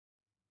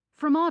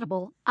From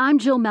Audible, I'm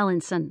Jill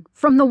Mellinson.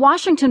 From the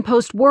Washington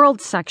Post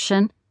World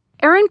section,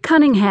 Erin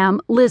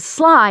Cunningham, Liz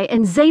Sly,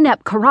 and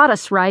Zeynep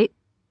Karatas write,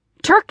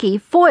 Turkey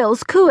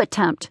foils coup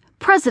attempt.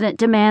 President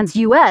demands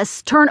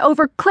U.S. turn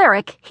over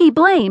Cleric he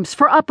blames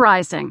for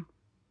uprising.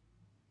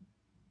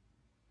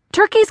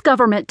 Turkey's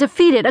government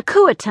defeated a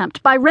coup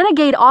attempt by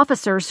renegade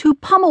officers who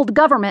pummeled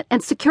government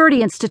and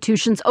security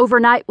institutions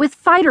overnight with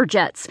fighter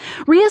jets,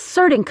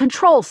 reasserting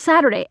control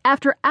Saturday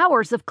after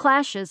hours of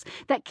clashes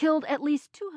that killed at least 200